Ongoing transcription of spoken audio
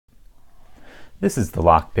This is the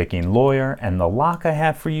Lockpicking Lawyer, and the lock I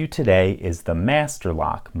have for you today is the Master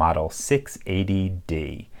Lock Model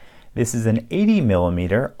 680D. This is an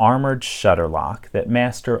 80mm armored shutter lock that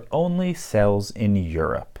Master only sells in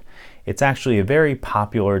Europe. It's actually a very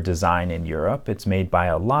popular design in Europe. It's made by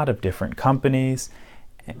a lot of different companies,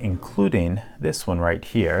 including this one right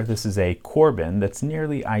here. This is a Corbin that's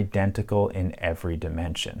nearly identical in every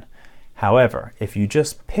dimension. However, if you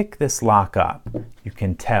just pick this lock up, you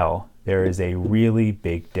can tell there is a really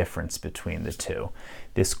big difference between the two.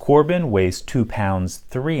 This Corbin weighs 2 pounds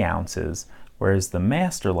 3 ounces, whereas the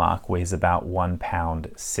Master Lock weighs about 1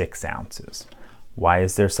 pound 6 ounces. Why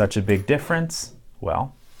is there such a big difference?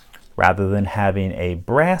 Well, rather than having a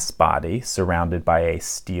brass body surrounded by a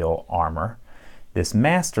steel armor, this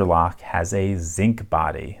Master Lock has a zinc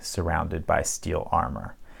body surrounded by steel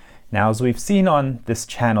armor. Now, as we've seen on this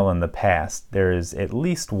channel in the past, there is at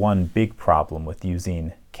least one big problem with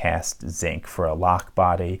using cast zinc for a lock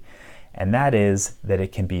body, and that is that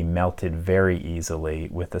it can be melted very easily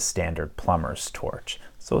with a standard plumber's torch.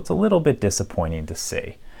 So it's a little bit disappointing to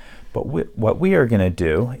see. But what we are going to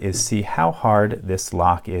do is see how hard this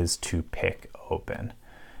lock is to pick open.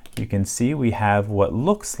 You can see we have what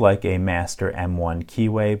looks like a Master M1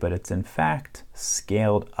 keyway, but it's in fact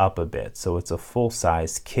scaled up a bit. So it's a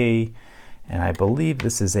full-size key, and I believe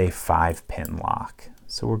this is a 5-pin lock.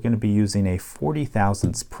 So we're going to be using a 40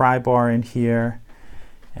 thousandths pry bar in here,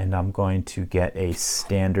 and I'm going to get a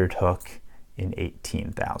standard hook in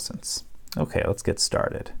 18 thousandths. Okay, let's get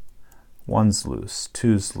started. 1's loose,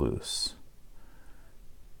 2's loose,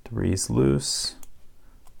 3's loose,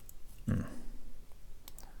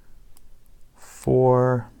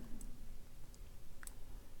 4,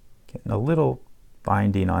 getting a little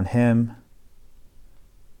binding on him.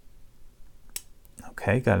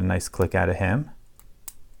 Okay, got a nice click out of him.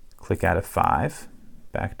 Click out of 5,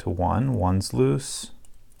 back to 1, 1's loose,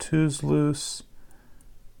 2's loose,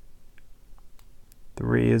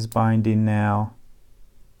 3 is binding now.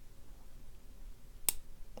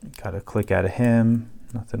 Got a click out of him,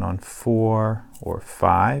 nothing on 4 or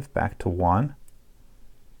 5, back to 1.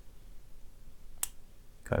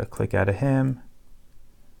 Got a click out of him,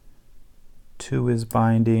 2 is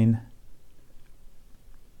binding.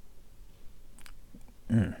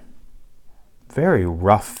 Very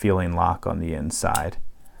rough feeling lock on the inside.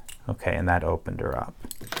 Okay, and that opened her up.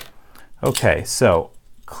 Okay, so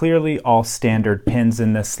clearly all standard pins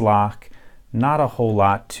in this lock. Not a whole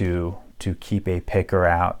lot to keep a picker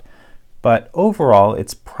out, but overall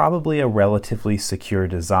it's probably a relatively secure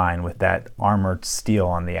design with that armored steel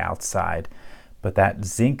on the outside. But that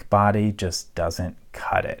zinc body just doesn't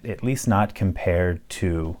cut it, at least not compared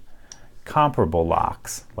to comparable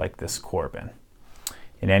locks like this Corbin.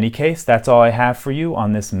 In any case, that's all I have for you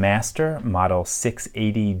on this Master Model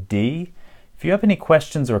 680D. If you have any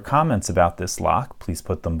questions or comments about this lock, please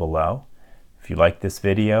put them below. If you like this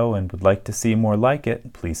video and would like to see more like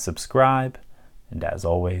it, please subscribe. And as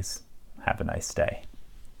always, have a nice day.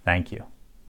 Thank you.